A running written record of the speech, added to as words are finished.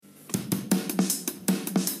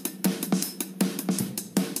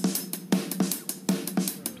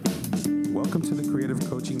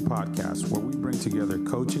podcast where we bring together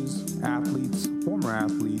coaches, athletes, former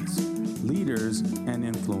athletes, leaders, and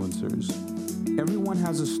influencers. Everyone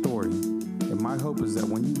has a story, and my hope is that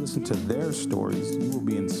when you listen to their stories, you will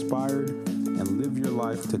be inspired and live your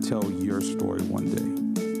life to tell your story one day.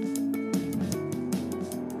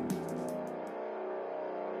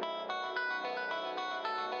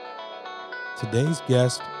 Today's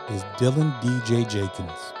guest is Dylan D.J.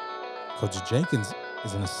 Jenkins. Coach Jenkins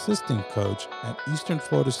is an assistant coach at Eastern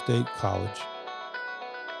Florida State College.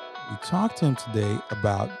 We talked to him today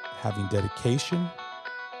about having dedication,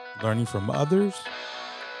 learning from others,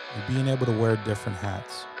 and being able to wear different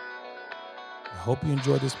hats. I hope you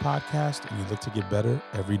enjoy this podcast and you look to get better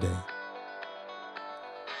every day.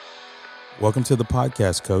 Welcome to the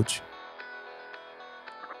podcast, Coach.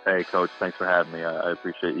 Hey, Coach. Thanks for having me. I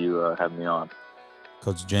appreciate you having me on.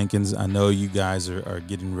 Coach Jenkins, I know you guys are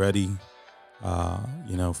getting ready,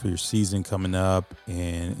 for your season coming up,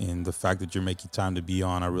 and the fact that you're making time to be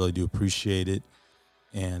on, I really do appreciate it.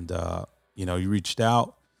 And, you reached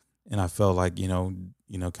out, and I felt like, kind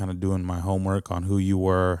of doing my homework on who you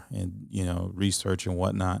were and, research and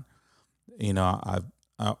whatnot. I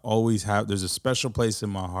always have, there's a special place in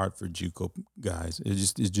my heart for JUCO guys. It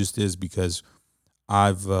just is because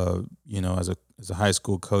I've, as a high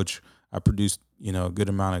school coach, I produced, a good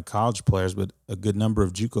amount of college players, but a good number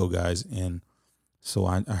of JUCO guys. And so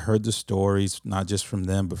I heard the stories, not just from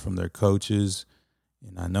them, but from their coaches.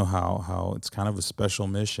 And I know how it's kind of a special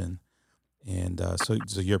mission. And so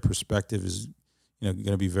your perspective is, going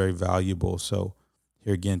to be very valuable. So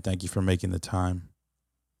here again, thank you for making the time.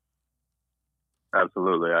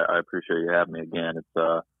 Absolutely. I appreciate you having me again. It's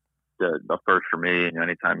the first for me. And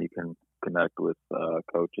anytime you can connect with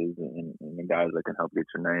coaches and the guys that can help get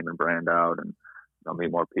your name and brand out and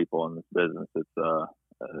meet more people in this business, it's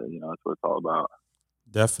that's what it's all about.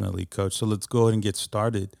 Definitely, Coach. So let's go ahead and get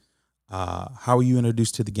started. How were you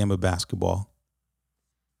introduced to the game of basketball?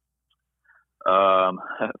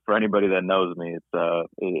 For anybody that knows me, it's a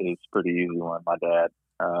pretty easy one. My dad,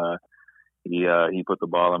 he put the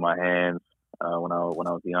ball in my hands when I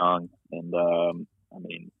was young, and I'm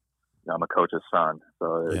a coach's son,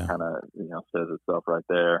 so it kind of says itself right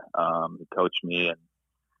there. He coached me, and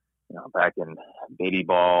back in baby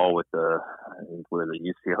ball with the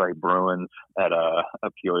UCLA Bruins at a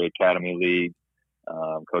Peoria Academy League.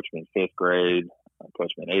 Coached me in 5th grade,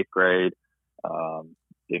 coached me in 8th grade.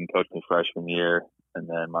 Didn't coach me freshman year, and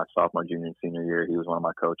then my sophomore, junior, and senior year, he was one of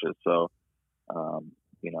my coaches. So, I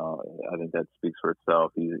think that speaks for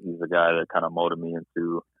itself. He's a guy that kind of molded me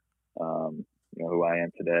into, who I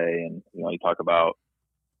am today. And you talk about,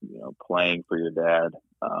 playing for your dad,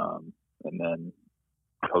 and then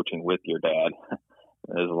coaching with your dad.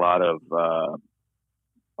 There's a lot of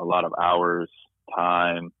hours,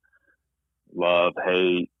 time, love,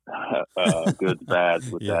 hate, goods, bads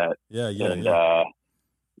with that.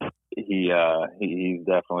 He's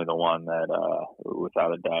definitely the one that,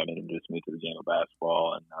 without a doubt, introduced me to the game of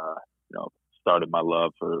basketball and, started my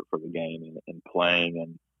love for the game and playing.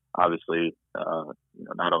 And obviously,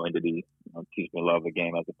 not only did he teach me to love the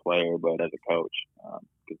game as a player, but as a coach,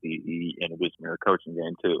 because he introduced me to a coaching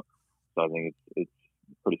game too. So I think it's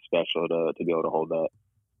pretty special to be able to hold that.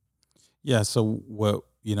 Yeah. So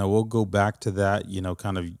we'll go back to that,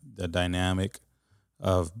 kind of the dynamic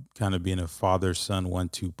of kind of being a father-son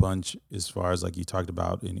 1-2 punch as far as like you talked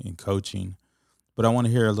about in coaching. But I want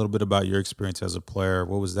to hear a little bit about your experience as a player.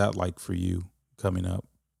 What was that like for you coming up?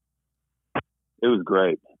 It was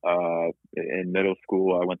great. In middle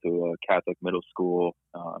school, I went to a Catholic middle school,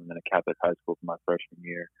 and then a Catholic high school for my freshman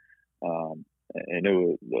year. And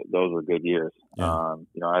those were good years. Yeah.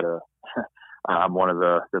 I'm one of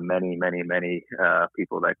the many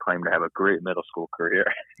people that claim to have a great middle school career.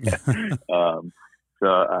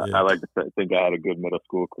 I like to think I had a good middle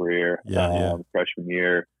school career. Freshman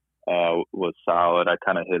year was solid. I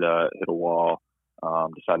kind of hit a wall.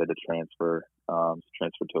 Decided to transfer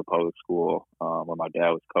to a public school where my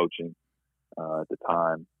dad was coaching at the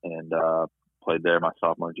time, and played there my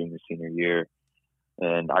sophomore, junior, senior year.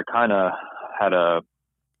 And I kind of had a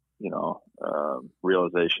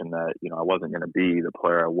realization that I wasn't going to be the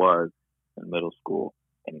player I was in middle school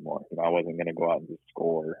anymore. I wasn't going to go out and just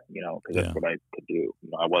score, because that's what I could do.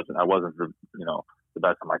 I wasn't the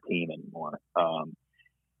best on my team anymore.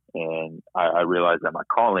 And I realized that my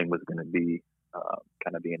calling was going to be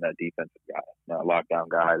kind of being that defensive guy, a lockdown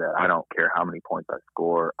guy that I don't care how many points I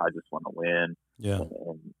score. I just want to win and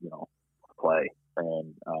play.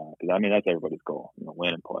 And because that's everybody's goal,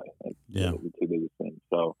 win and play. The two biggest things.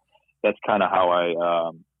 So that's kind of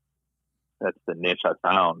how that's the niche I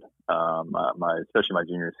found. Especially my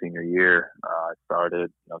junior, senior year, I I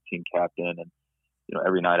started, team captain, and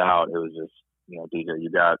every night out it was just, DJ, you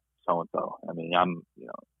got so and so. I mean, I'm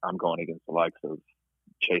going against the likes of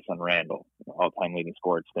Chase Randall, all-time leading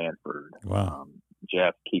scorer at Stanford. Wow.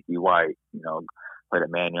 Jeff Keefe White, played at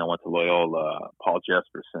Manual, went to Loyola. Paul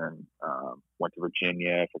Jesperson, went to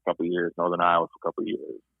Virginia for a couple of years, Northern Iowa for a couple of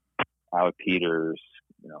years. Alec Peters,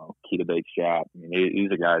 Keita Bates-Japp. I mean,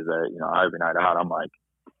 these are guys that, every night out, I'm like,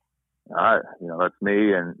 all right, that's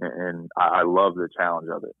me. And I love the challenge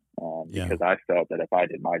of it. Because I felt that if I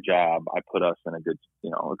did my job, I put us in a good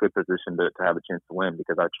position to have a chance to win,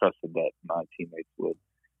 because I trusted that my teammates would,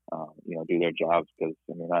 do their jobs, because,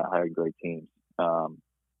 I had great teams. So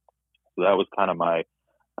that was kind of my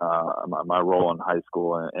role in high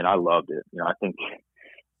school, and I loved it. I think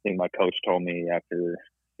my coach told me after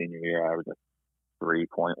senior year I was at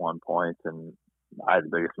 3.1 points, and I had the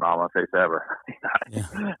biggest smile on my face ever.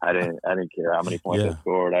 I didn't care how many points I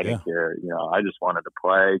scored. I didn't care. I just wanted to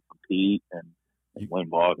play, compete, and win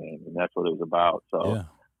ball games, and that's what it was about. So,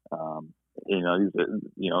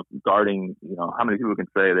 guarding. How many people can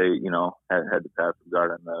say they, had the pass of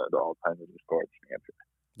guarding the all-time leading scorer at Stanford?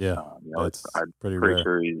 Yeah, I'm pretty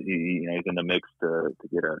sure he's in the mix to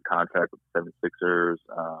get a contract with the 76ers.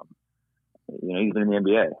 He's in the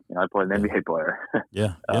NBA. I played an NBA player. So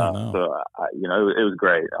it was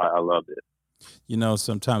great. I loved it.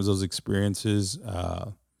 Sometimes those experiences,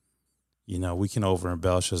 we can over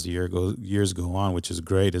embellish as the years go on, which is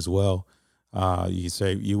great as well. You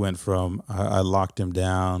say you went from I locked him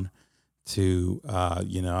down to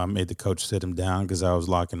I made the coach sit him down because I was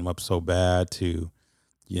locking him up so bad, to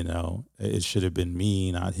it should have been me,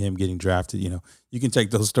 not him, getting drafted. You can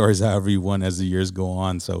take those stories however you want as the years go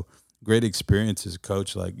on. So great experiences,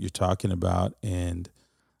 Coach, like you're talking about. And,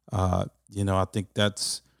 I think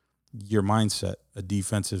that's your mindset, a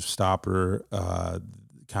defensive stopper,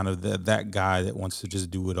 kind of that guy that wants to just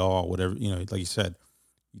do it all, whatever, like you said,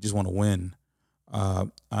 you just want to win. I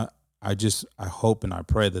hope and I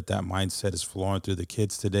pray that mindset is flowing through the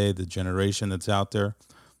kids today, the generation that's out there,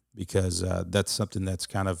 because that's something that's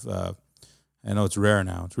kind of, I know it's rare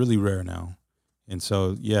now. It's really rare now. And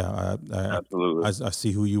so, absolutely. I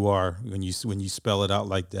see who you are when you spell it out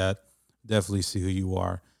like that. Definitely see who you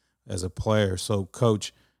are as a player. So,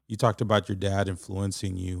 Coach, you talked about your dad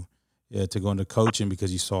influencing you to go into coaching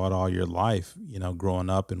because you saw it all your life, growing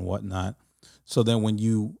up and whatnot. So then when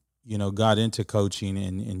you got into coaching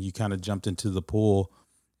and you kind of jumped into the pool,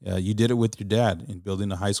 you did it with your dad in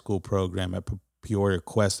building a high school program at Peoria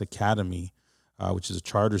Quest Academy, which is a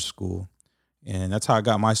charter school. And that's how I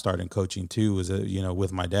got my start in coaching too, was,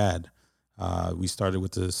 with my dad. We started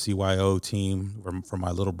with the CYO team for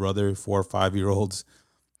my little brother, 4 or 5 year olds,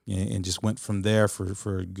 and just went from there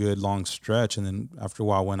for a good long stretch. And then after a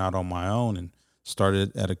while, went out on my own and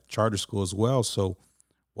started at a charter school as well. So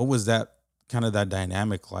what was that kind of that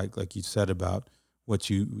dynamic like you said about what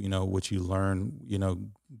you learned,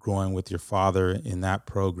 growing with your father in that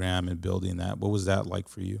program and building that? What was that like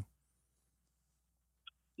for you?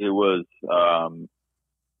 It was, to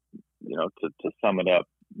sum it up,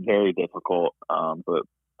 very difficult, but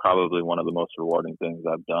probably one of the most rewarding things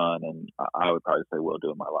I've done, and I would probably say will do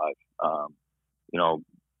in my life.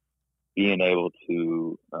 Being able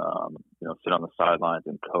to, sit on the sidelines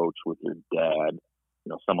and coach with your dad,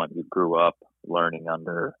 someone who grew up learning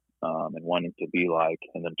under and wanting to be like,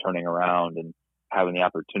 and then turning around and having the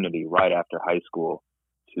opportunity right after high school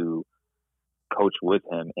to coach with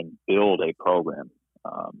him and build a program.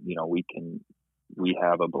 We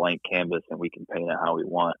have a blank canvas and we can paint it how we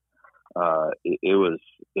want. It was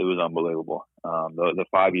unbelievable. The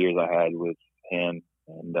 5 years I had with him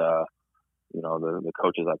and, the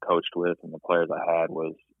coaches I coached with and the players I had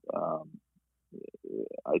was,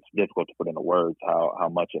 it's difficult to put into words how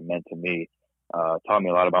much it meant to me. Taught me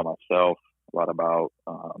a lot about myself, a lot about,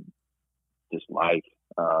 just life.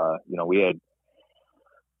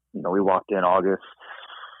 We walked in August,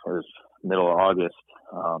 it was middle of August,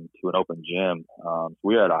 to an open gym.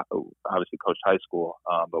 We had obviously coached high school,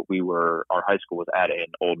 but our high school was at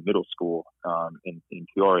an old middle school in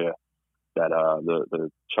Peoria that the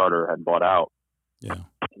charter had bought out. Yeah.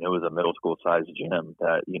 And it was a middle school sized gym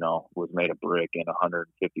that, was made of brick in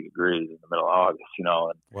 150 degrees in the middle of August, and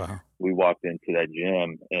wow. We walked into that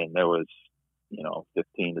gym and there was,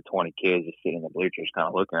 15 to 20 kids just sitting in the bleachers kind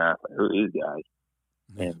of looking at us like, who are these guys?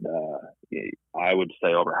 And I would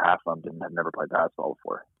say over half of them had never played basketball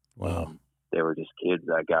before. Wow. They were just kids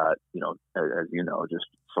that got, as just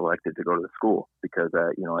selected to go to the school because,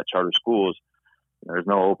 at charter schools, there's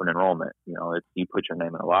no open enrollment. It's you put your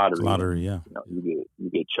name in a lottery. Lottery, yeah. You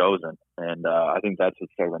get chosen. And I think that's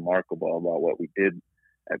what's so remarkable about what we did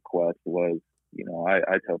at Quest was,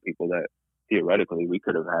 I tell people that theoretically we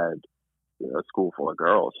could have had a school full of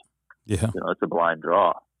girls. Yeah. It's a blind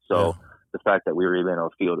draw. So Yeah. the fact that we were even able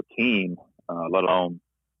to field a team, let alone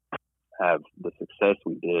have the success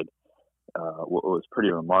we did, was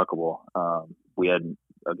pretty remarkable. We had,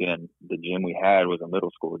 again, the gym we had was a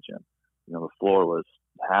middle school gym. The floor was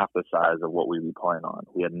half the size of what we'd be playing on.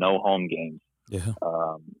 We had no home games. Yeah.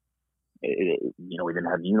 We didn't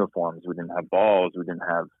have uniforms. We didn't have balls. We didn't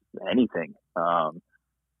have anything.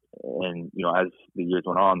 And as the years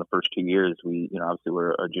went on, the first 2 years, we, obviously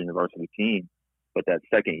we're a junior varsity team. But that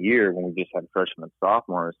second year, when we just had freshmen and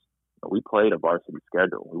sophomores, we played a varsity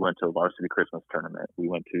schedule. We went to a varsity Christmas tournament. We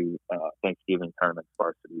went to Thanksgiving tournaments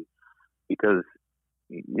varsity because,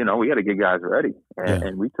 we had to get guys ready,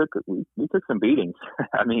 and we took some beatings.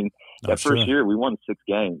 I mean, that first year we won 6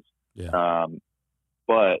 games. Yeah.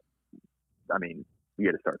 But I mean, we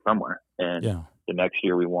had to start somewhere. And the next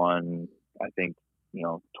year we won, I think,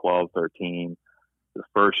 12, 13. The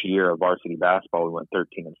first year of varsity basketball, we went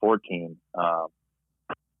 13-14.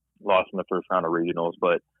 Lost in the first round of regionals,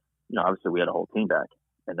 but obviously we had a whole team back.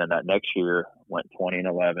 And then that next year went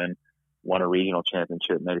 20-11, won a regional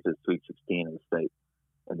championship, made it to the Sweet 16 in the state.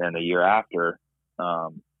 And then the year after,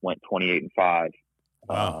 went 28-5,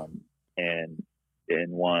 and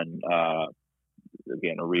won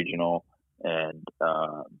again a regional and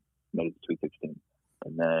made it to Sweet 16.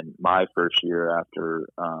 And then my first year after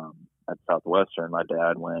at Southwestern, my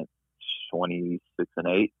dad went 26-8.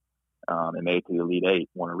 And made it to the Elite Eight,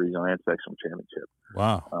 won a regional and sectional championship.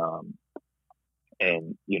 Wow.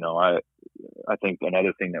 And, I think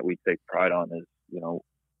another thing that we take pride on is,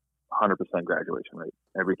 100% graduation rate.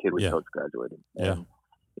 Every kid we coach graduated. And,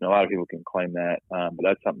 a lot of people can claim that, but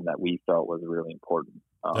that's something that we felt was really important.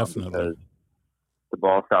 Definitely. Because the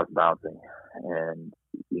ball stops bouncing. And,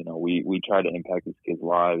 we try to impact these kids'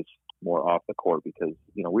 lives more off the court because,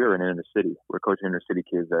 we were in inner city. We're coaching inner city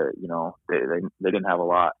kids that, they didn't have a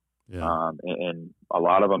lot. Yeah. And a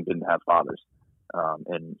lot of them didn't have fathers.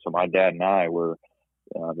 And so my dad and I were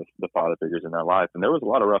the father figures in their life. And there was a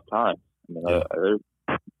lot of rough times.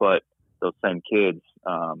 But those same kids,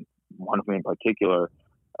 one of them in particular,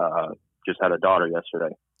 just had a daughter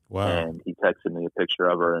yesterday. Wow. And he texted me a picture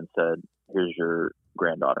of her and said, "Here's your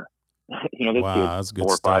granddaughter." This kid's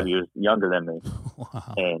 4 or 5 years younger than me.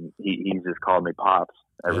 Wow. And he's just called me Pops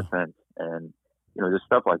ever since. And just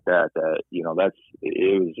stuff like that, it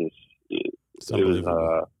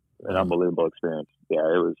was an unbelievable experience. Yeah,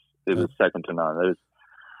 it was second to none. There's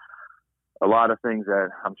a lot of things that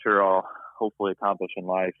I'm sure I'll hopefully accomplish in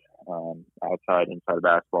life, outside, inside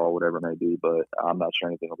basketball, whatever it may be, but I'm not sure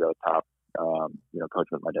anything will be able to top,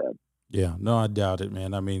 coaching with my dad. Yeah, no, I doubt it,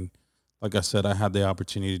 man. I mean, like I said, I had the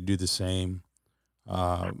opportunity to do the same.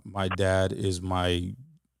 My dad is my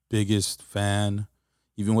biggest fan,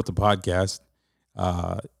 even with the podcast.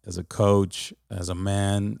 As a coach, as a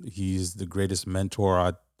man, he's the greatest mentor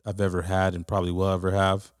I've ever had and probably will ever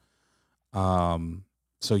have.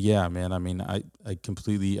 So yeah, man, I mean,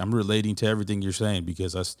 I'm relating to everything you're saying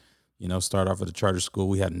because us, start off at a charter school.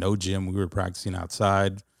 We had no gym. We were practicing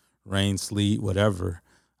outside, rain, sleet, whatever,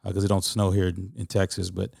 because it don't snow here in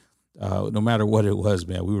Texas. But no matter what it was,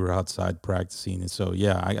 man, we were outside practicing. And so,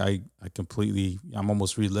 yeah, I'm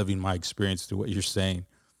almost reliving my experience through what you're saying.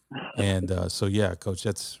 And so, yeah, Coach,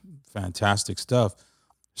 that's fantastic stuff.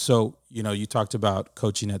 So, you talked about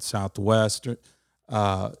coaching at Southwestern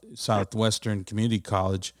Community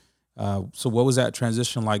College. So what was that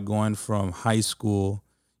transition like going from high school,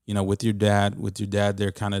 with your dad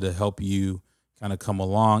there kind of to help you kind of come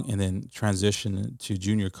along and then transition to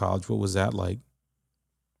junior college? What was that like?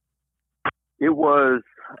 It was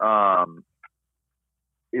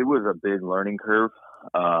a big learning curve,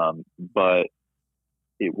 but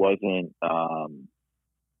it wasn't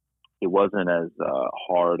as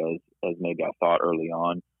hard as maybe I thought early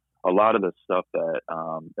on. A lot of the stuff that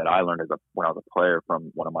I learned when I was a player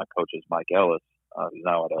from one of my coaches, Mike Ellis, who's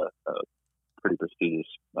now at a pretty prestigious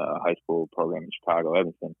high school program in Chicago,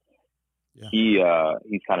 Evanston. Yeah.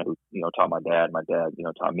 He's kind of taught my dad. My dad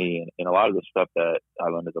taught me, and a lot of the stuff that I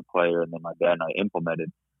learned as a player, and then my dad and I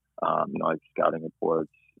implemented. Like scouting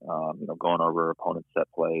reports, going over opponent set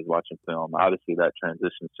plays, watching film. Obviously, that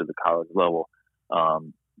transitions to the college level,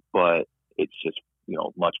 but it's just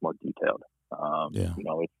much more detailed.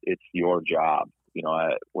 It's your job.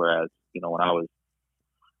 Whereas when I was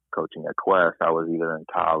coaching at Quest, I was either in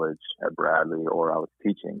college at Bradley or I was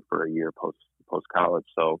teaching for a year post college.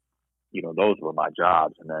 So those were my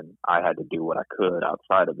jobs, and then I had to do what I could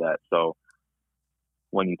outside of that. So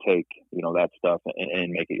when you take that stuff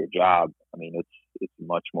and make it your job, I mean it's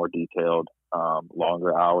much more detailed,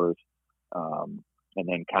 longer hours, And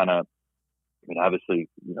then kind of, I mean, obviously,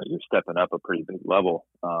 you're stepping up a pretty big level.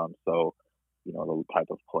 So, the type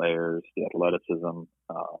of players, the athleticism,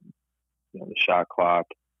 the shot clock,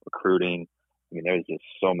 recruiting. I mean, there's just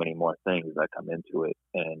so many more things that come into it.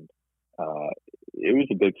 And it was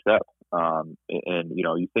a big step. And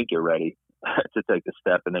you think you're ready to take the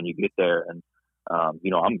step, and then you get there. And, I'm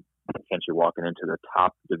essentially walking into the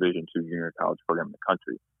top Division II junior college program in the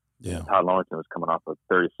country. Yeah. Todd Lawrenson was coming off a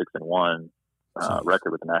 36-1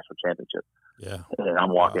 record with the national championship. Yeah. And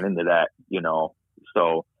I'm walking into that,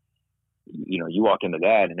 so, you walk into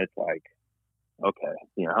that and it's like, okay,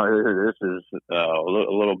 this is a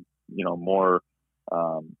little, more,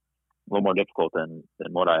 a little more difficult than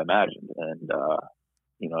what I imagined. And,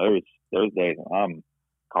 there was those days when I'm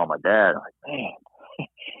calling my dad, like, man,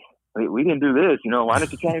 we didn't do this, why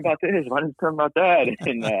didn't you tell me about this? Why didn't you tell me about that?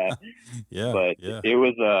 And, but it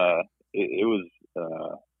was, it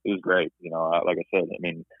was great. Like I said, I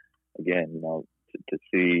mean, again, to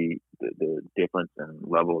see the difference in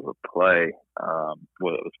levels of play,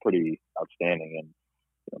 was pretty outstanding. And,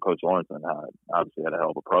 Coach Lawrenson obviously had a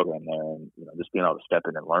hell of a program there, and just being able to step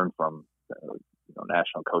in and learn from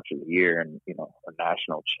national coach of the year and a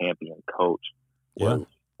national champion coach was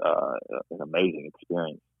an amazing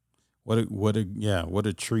experience. What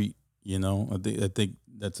a treat. I think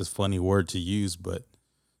that's a funny word to use, but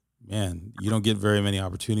man, you don't get very many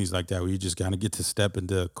opportunities like that where you just kind of get to step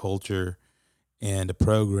into a culture and a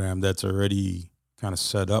program that's already kind of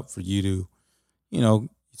set up for you to,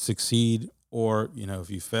 succeed. Or, if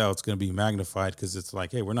you fail, it's going to be magnified because it's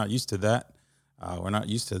like, hey, we're not used to that. We're not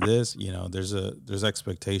used to this. There's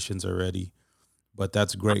expectations already. But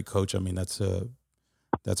that's great, Coach. I mean, that's a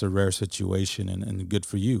rare situation and good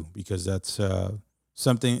for you, because that's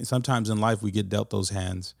something. Sometimes in life we get dealt those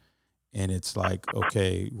hands, and it's like,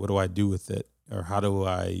 okay, what do I do with it? Or how do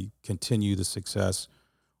I continue the success?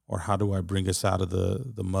 Or how do I bring us out of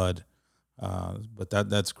the mud? But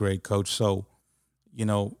that's great, Coach. So,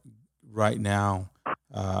 right now,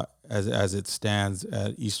 as it stands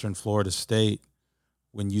at Eastern Florida State,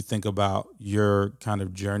 when you think about your kind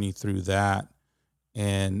of journey through that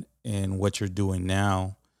and what you're doing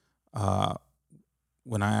now,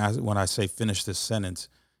 when I say finish this sentence,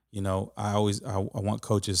 I want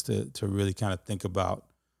coaches to really kind of think about,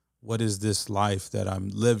 what is this life that I'm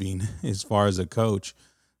living as far as a coach.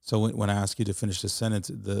 So when I ask you to finish the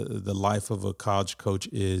sentence, the life of a college coach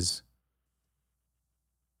is.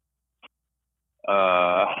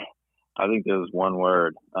 I think there's one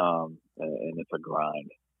word, and it's a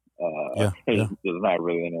grind. There's not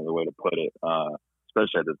really any other way to put it,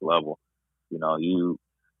 especially at this level. We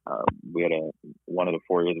had one of the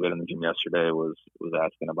 4 years we had in the gym yesterday was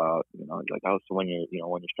asking about, he's like, oh, so when your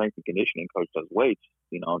strength and conditioning coach does weights,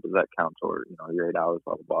 does that count toward, your 8 hours,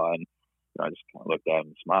 blah, blah, blah. And, I just kind of looked at him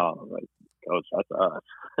and smiled. I was like, Coach, that's us.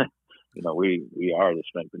 We are the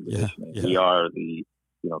strength and conditioning. We are the,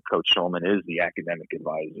 Coach Schulman is the academic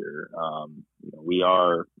advisor. We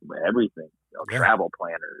are everything, travel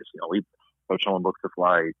planners. Coach Schulman books the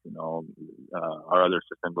flights, our other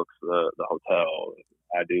assistant books the hotel.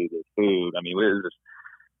 I do the food. I mean, it's just,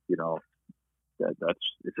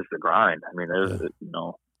 it's just a grind. I mean,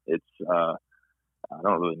 it's, I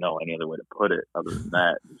don't really know any other way to put it other than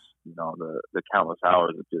that. Just, the countless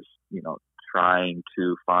hours of just, trying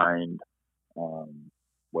to find,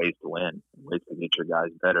 ways to win, ways to get your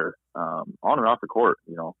guys better, on and off the court.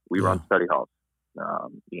 We run study halls.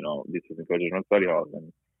 These assistant coaches run study halls,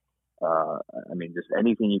 and I mean, just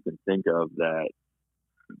anything you can think of that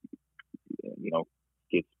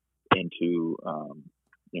gets into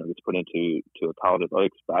gets put into a college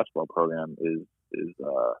athletics basketball program is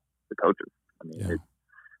the coaches. I mean, it's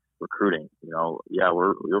recruiting.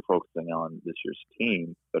 We're focusing on this year's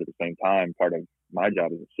team, but at the same time, part of my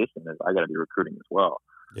job as assistant is I got to be recruiting as well.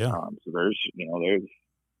 Yeah. So there's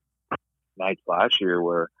nights last year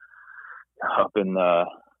where up in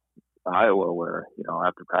Iowa where,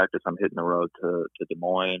 after practice I'm hitting the road to Des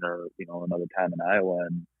Moines or, another time in Iowa,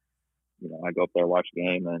 and, I go up there, watch a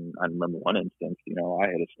game, and I remember one instance, I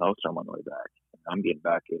had a snowstorm on the way back. I'm getting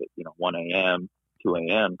back at, 1 a.m., 2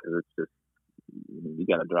 a.m. because it's just, you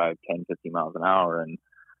got to drive 10, 15 miles an hour and,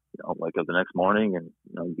 wake up the next morning and,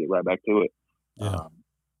 you get right back to it. Yeah.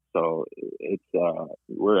 So it's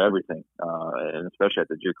we're everything, and especially at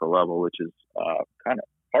the JUCO level, which is kind of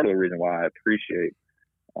part of the reason why I appreciate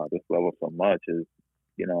this level so much is,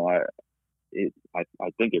 I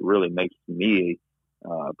think it really makes me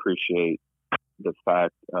appreciate the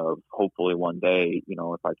fact of hopefully one day,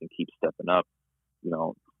 if I can keep stepping up,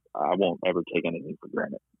 I won't ever take anything for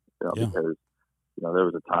granted, because there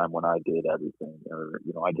was a time when I did everything, or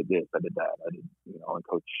I did this, I did that, I did, and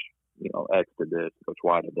Coach, X did this, Coach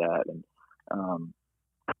Y did that, and um,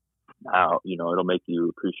 now, it'll make you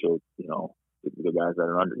appreciate, the guys that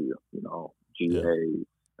are under you, Yeah. GAs,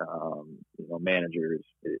 managers.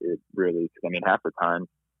 It really, cause I mean, half the time,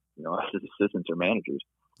 assistants or managers,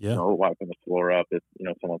 Yeah. we're wiping the floor up if,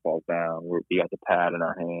 someone falls down. We got the pad in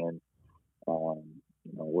our hand.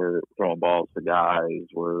 We're throwing balls to guys.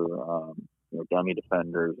 We're, dummy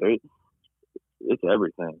defenders. It's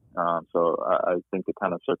everything. So I think to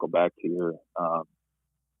kind of circle back to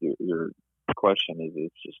your question is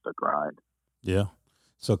it's just a grind. Yeah.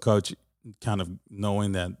 So, Coach, kind of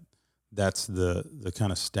knowing that that's the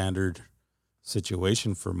kind of standard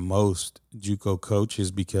situation for most JUCO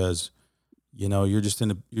coaches, because you're just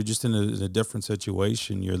in a different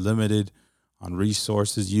situation. You're limited on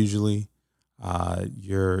resources usually.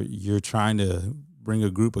 You're trying to bring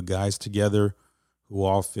a group of guys together who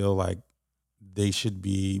all feel like they should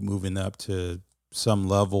be moving up to some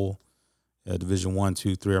level, Division one,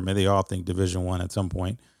 two, three, or maybe they all think Division one at some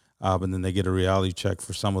point. But then they get a reality check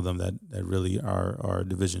for some of them that really are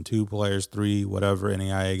Division two players, three, whatever,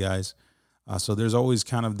 NAIA guys. So there's always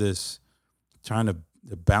kind of this trying to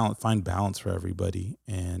find balance for everybody.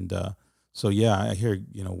 And so, yeah, I hear,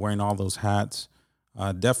 wearing all those hats.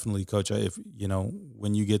 Definitely, Coach, if,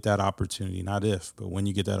 when you get that opportunity, not if, but when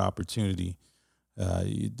you get that opportunity,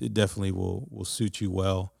 it definitely will suit you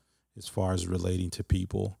well as far as relating to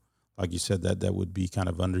people. Like you said, that would be kind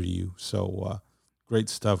of under you. So great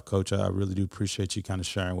stuff, Coach. I really do appreciate you kind of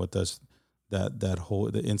sharing with us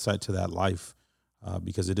the insight to that life,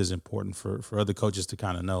 because it is important for other coaches to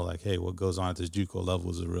kind of know, like, hey, what goes on at this JUCO level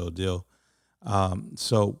is a real deal.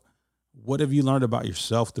 So what have you learned about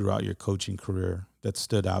yourself throughout your coaching career that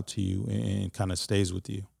stood out to you and kind of stays with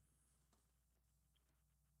you?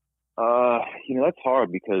 That's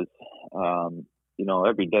hard because,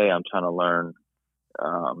 every day I'm trying to learn,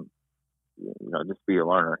 just be a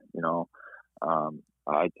learner.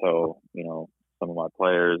 I tell, some of my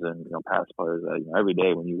players and, past players that, every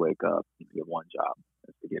day when you wake up, you get one job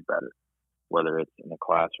is to get better, whether it's in the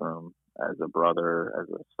classroom, as a brother, as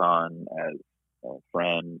a son, as a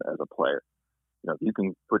friend, as a player. If you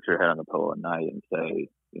can put your head on the pillow at night and say,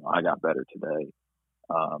 I got better today,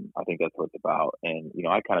 I think that's what it's about. And,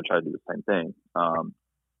 I kind of try to do the same thing.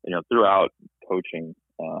 Throughout coaching,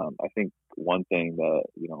 I think one thing that,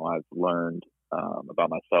 I've learned about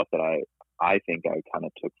myself that I think I kind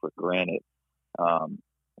of took for granted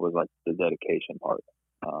was like the dedication part.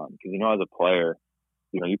 Because, as a player,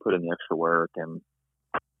 you put in the extra work and,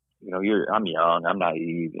 I'm young, I'm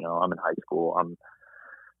naive, I'm in high school, I'm,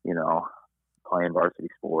 playing varsity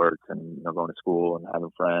sports and, going to school and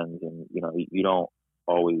having friends. And, you don't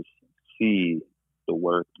always see the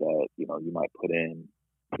work that, you might put in.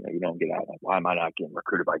 You don't get out like, why am I not getting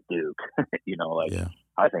recruited by Duke? Yeah.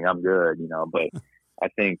 I think I'm good, but I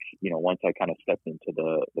think, once I kind of stepped into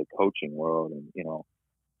the coaching world and,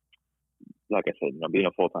 like I said, being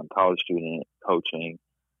a full-time college student, coaching,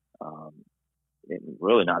 and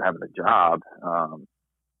really not having a job.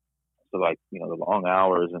 So like, the long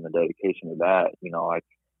hours and the dedication to that, I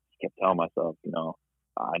kept telling myself,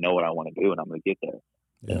 I know what I want to do and I'm going to get there.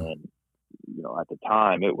 Yeah. And, at the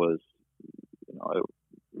time it was,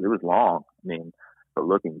 it was long. I mean, but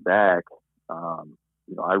looking back,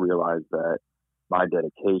 I realized that my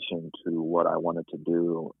dedication to what I wanted to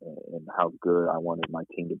do and how good I wanted my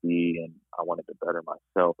team to be, and I wanted to better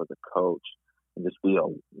myself as a coach and just be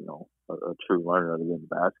a true learner of the game of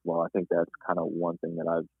basketball. I think that's kind of one thing that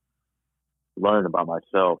I've learned about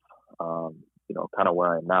myself. Kind of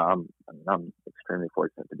where I am now. I'm extremely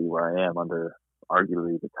fortunate to be where I am under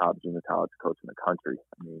arguably the top junior college coach in the country.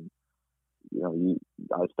 I mean,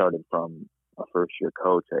 I started from a first year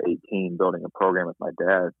coach at 18, building a program with my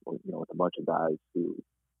dad, with a bunch of guys who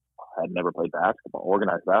had never played basketball,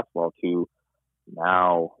 organized basketball, to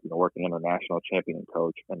now, working under a national champion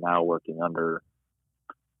coach, and now working under,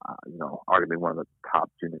 arguably one of the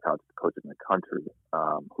top junior college coaches in the country,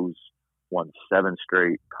 who's won 7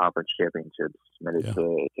 straight conference championships, made it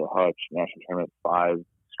to Hutch national tournament 5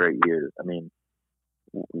 straight years. I mean,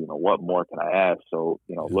 what more can I ask? So,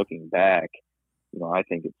 looking back, I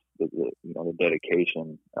think it's the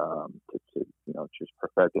dedication to just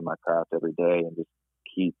perfecting my craft every day and just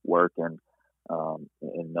keep working,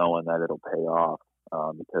 and knowing that it'll pay off.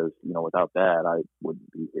 Because without that, I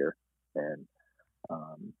wouldn't be here. And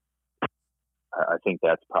I think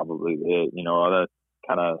that's probably it. That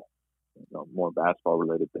kind of more basketball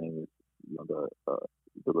related thing is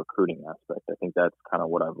the recruiting aspect. I think that's kind of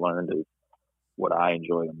what I've learned is what I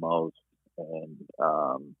enjoy the most. And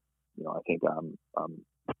I think I'm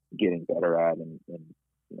getting better at, and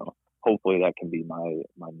hopefully that can be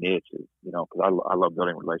my niche, is, because I love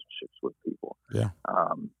building relationships with people. Yeah.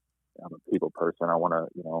 I'm a people person. I want to,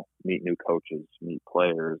 meet new coaches, meet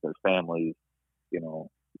players, their families.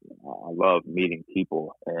 I love meeting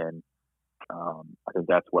people, and I think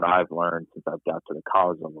that's what I've learned since I've got to the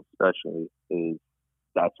college level, especially, is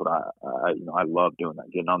that's what I love doing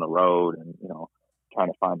that, getting on the road and, trying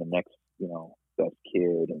to find the next, best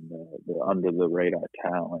kid and the under the radar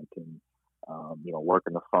talent, and,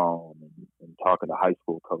 working the phone, and talking to high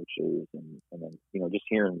school coaches, and then, just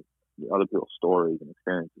hearing other people's stories and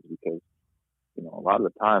experiences, because, a lot of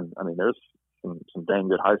the time, I mean, there's some dang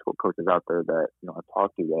good high school coaches out there that, I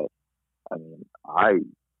talk to, that, I mean, I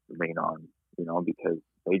lean on, because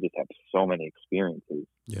they just have so many experiences.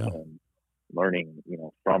 Yeah. And learning,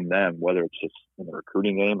 from them, whether it's just in the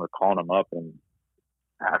recruiting game or calling them up and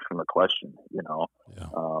asking them a question,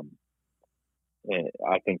 Yeah. And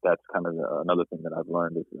I think that's kind of another thing that I've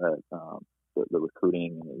learned, is that the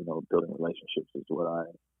recruiting and, building relationships is what I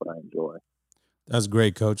enjoy. That's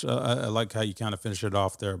great, Coach. I like how you kind of finish it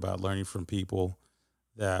off there about learning from people.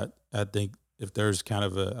 That I think if there's kind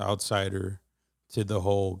of an outsider to the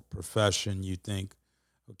whole profession, you think,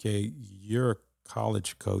 okay, you're a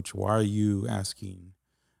college coach. Why are you asking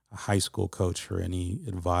a high school coach for any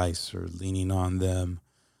advice or leaning on them?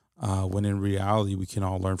 When in reality, we can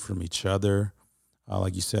all learn from each other.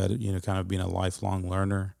 Like you said, kind of being a lifelong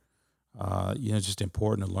learner. It's just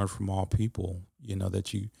important to learn from all people.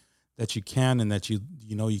 That you can, and that you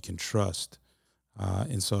can trust.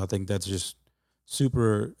 And so I think that's just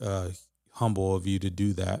super humble of you to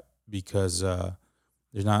do that, because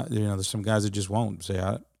there's some guys that just won't say,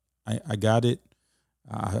 I got it.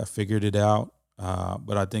 I figured it out.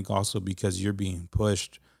 But I think also because you're being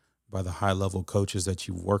pushed by the high level coaches that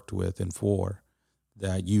you've worked with and for,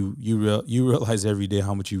 that you realize every day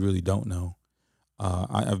how much you really don't know.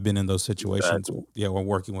 I've been in those situations. Exactly. Yeah, we're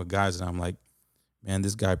working with guys, and I'm like, man,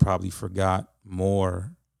 this guy probably forgot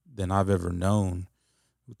more than I've ever known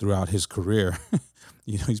throughout his career.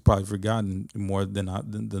 He's probably forgotten more than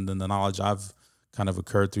the knowledge I've kind of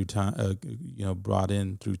occurred through time, brought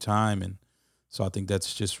in through time. And so I think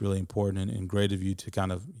that's just really important, and great of you to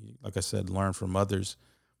kind of, like I said, learn from others.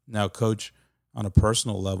 Now, Coach, on a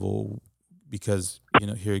personal level, because,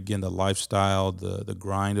 here again, the lifestyle, the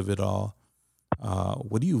grind of it all,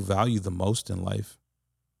 what do you value the most in life?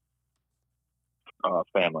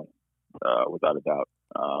 Family, without a doubt.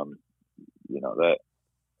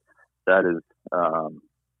 That is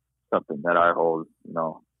something that I hold,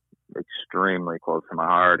 extremely close to my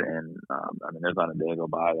heart. And I mean, there's not a day go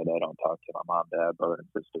by that I don't talk to my mom, dad, brother, and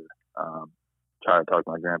sister. Try to talk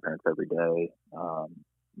to my grandparents every day.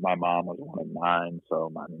 My mom was one of 9, so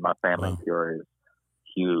my family in Peoria is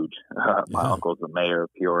huge. My uncle's the mayor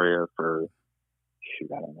of Peoria for,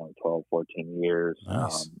 I don't know, 12, 14 years.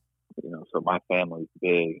 Nice. So my family's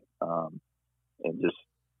big, and just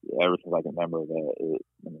ever since I can remember,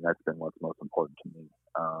 that's been what's most important to me.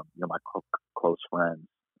 My close friends,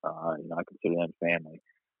 I consider them family.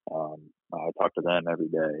 I talk to them every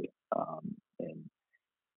day, and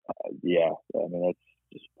yeah, I mean, it's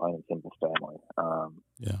just plain and simple family.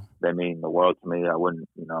 They mean the world to me. I wouldn't,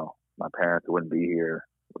 my parents wouldn't be here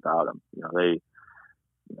without them. They,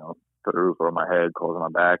 put a roof over my head, clothes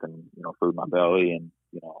on my back, and food in my belly, and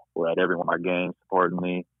were at every one of my games supporting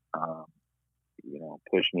me.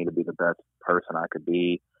 Pushing me to be the best person I could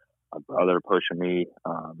be. My brother pushing me.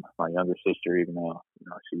 My younger sister, even though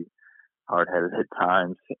she's hard headed at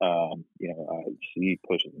times, she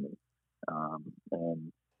pushes me,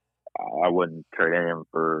 and I wouldn't trade any of them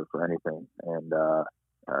for anything. And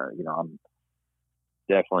I'm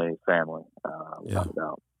definitely family, without a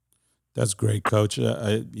doubt. That's great, Coach. Here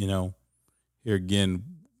again,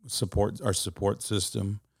 our support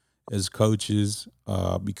system as coaches,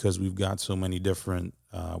 because we've got so many different,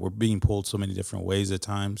 we're being pulled so many different ways at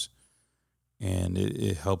times. And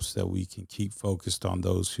it helps that we can keep focused on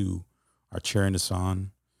those who are cheering us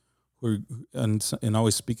on, and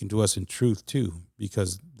always speaking to us in truth too,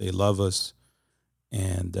 because they love us,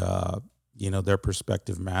 and their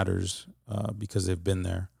perspective matters, because they've been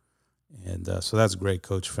there. And so that's great,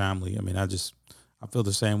 Coach. Family. I mean, I feel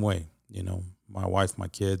the same way. My wife, my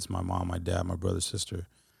kids, my mom, my dad, my brother, sister.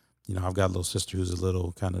 I've got a little sister who's a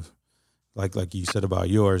little kind of like you said about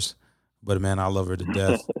yours, but man, I love her to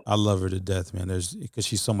death. I love her to death, man. Because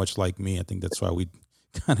she's so much like me. I think that's why we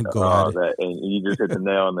kind of go at it. And you just hit the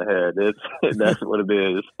nail on the head. That's what it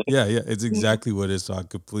is. Yeah, it's exactly what it is. So I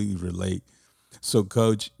completely relate. So,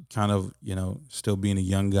 Coach, kind of, still being a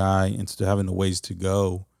young guy and still having a ways to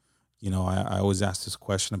go, I always ask this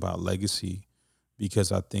question about legacy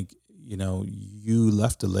because I think, you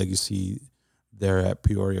left a legacy there at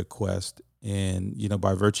Peoria Quest. And,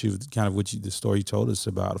 by virtue of kind of the story you told us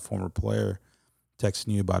about a former player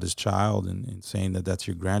texting you about his child and saying that that's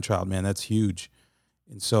your grandchild, man, that's huge.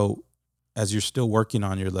 And so as you're still working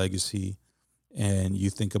on your legacy and you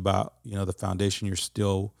think about, the foundation you're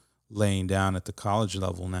still laying down at the college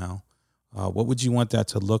level now, what would you want that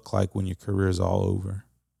to look like when your career is all over?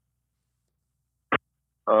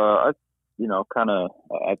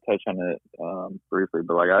 I touched on it briefly,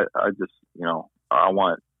 but I just, I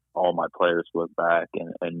want all my players to look back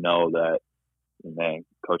and know that, man,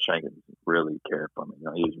 Coach Jenkins really cared for me.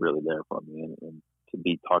 He was really there for me, and to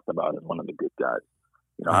be talked about as one of the good guys.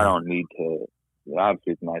 I don't need to.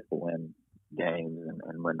 Obviously, it's nice to win games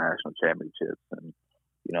and win national championships, and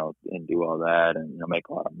and do all that, and make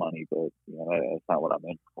a lot of money. But that's not what I'm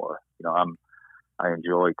in for. I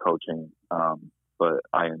enjoy coaching, but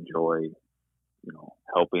I enjoy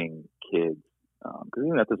helping kids. Because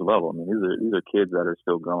even at this level, I mean, these are kids that are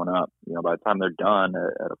still growing up. By the time they're done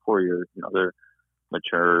at a 4-year, they're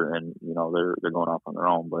mature and they're going off on their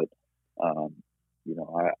own. But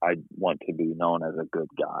I want to be known as a good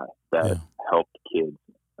guy that helped kids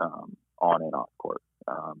on and off court.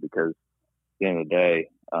 Because at the end of the day,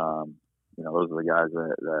 those are the guys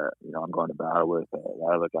that I'm going to battle with, that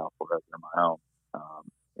I look out for as my own.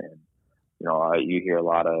 You hear a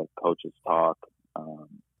lot of coaches talk.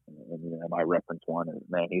 And I reference one is,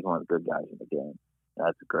 man, he's one of the good guys in the game.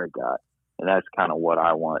 That's a great guy. And that's kind of what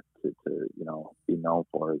I want to be known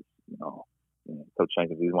for is, Coach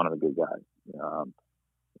Jenkins, he's one of the good guys. I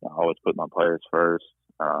always put my players first,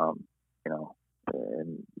 and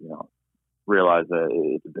realize that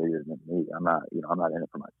it's bigger than me. I'm not in it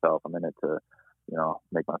for myself. I'm in it to,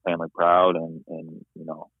 make my family proud and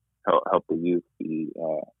help the youth be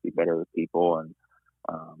better people and,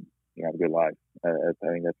 have a good life. I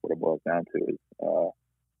think that's what it boils down to is,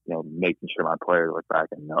 making sure my players look back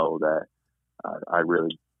and know that I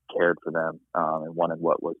really cared for them and wanted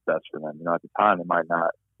what was best for them. At the time, they might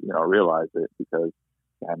not, realize it because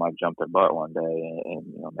I might jump their butt one day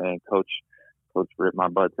and man, coach ripped my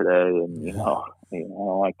butt today, and I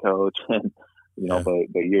don't like coach, and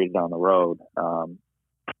but years down the road,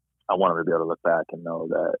 I want them to be able to look back and know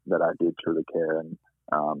that I did truly care and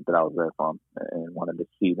that I was there for them and wanted to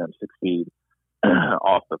see them succeed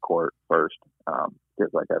off the court first.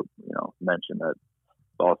 Because like I mentioned, that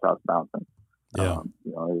ball stops bouncing. Yeah.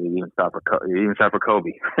 You even stop for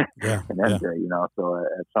Kobe and MJ. So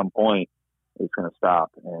at some point it's going to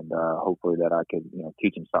stop, and hopefully that I could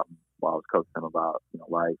teach him something while I was coaching him about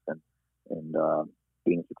life and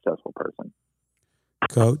being a successful person.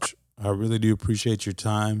 Coach, I really do appreciate your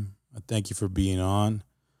time. I thank you for being on.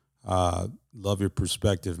 Love your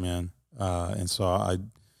perspective, man. And so I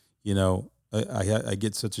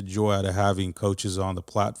get such a joy out of having coaches on the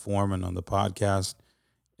platform and on the podcast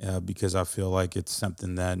because I feel like it's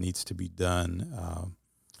something that needs to be done.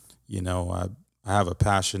 I have a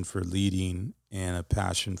passion for leading and a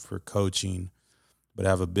passion for coaching, but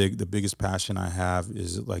the biggest passion I have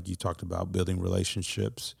is, like you talked about, building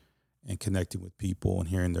relationships and connecting with people and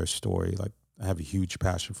hearing their story. Like, I have a huge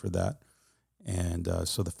passion for that. And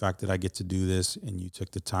so the fact that I get to do this and you took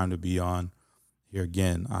the time to be on here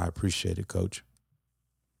again, I appreciate it, Coach.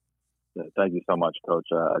 Yeah, thank you so much, Coach.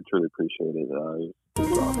 I truly appreciate it.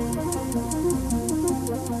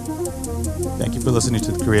 Thank you for listening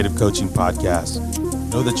to the Creative Coaching Podcast.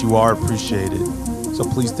 Know that you are appreciated. So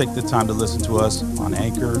please take the time to listen to us on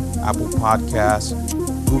Anchor, Apple Podcasts,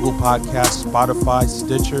 Google Podcasts, Spotify,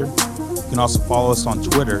 Stitcher. You can also follow us on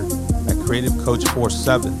Twitter at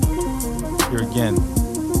CreativeCoach47. Here again,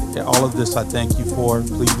 all of this I thank you for.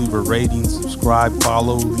 Please leave a rating, subscribe,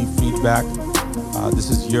 follow, leave feedback. This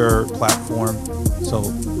is your platform,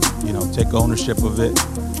 so take ownership of it.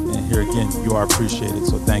 And here again, you are appreciated,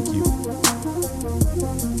 so thank you.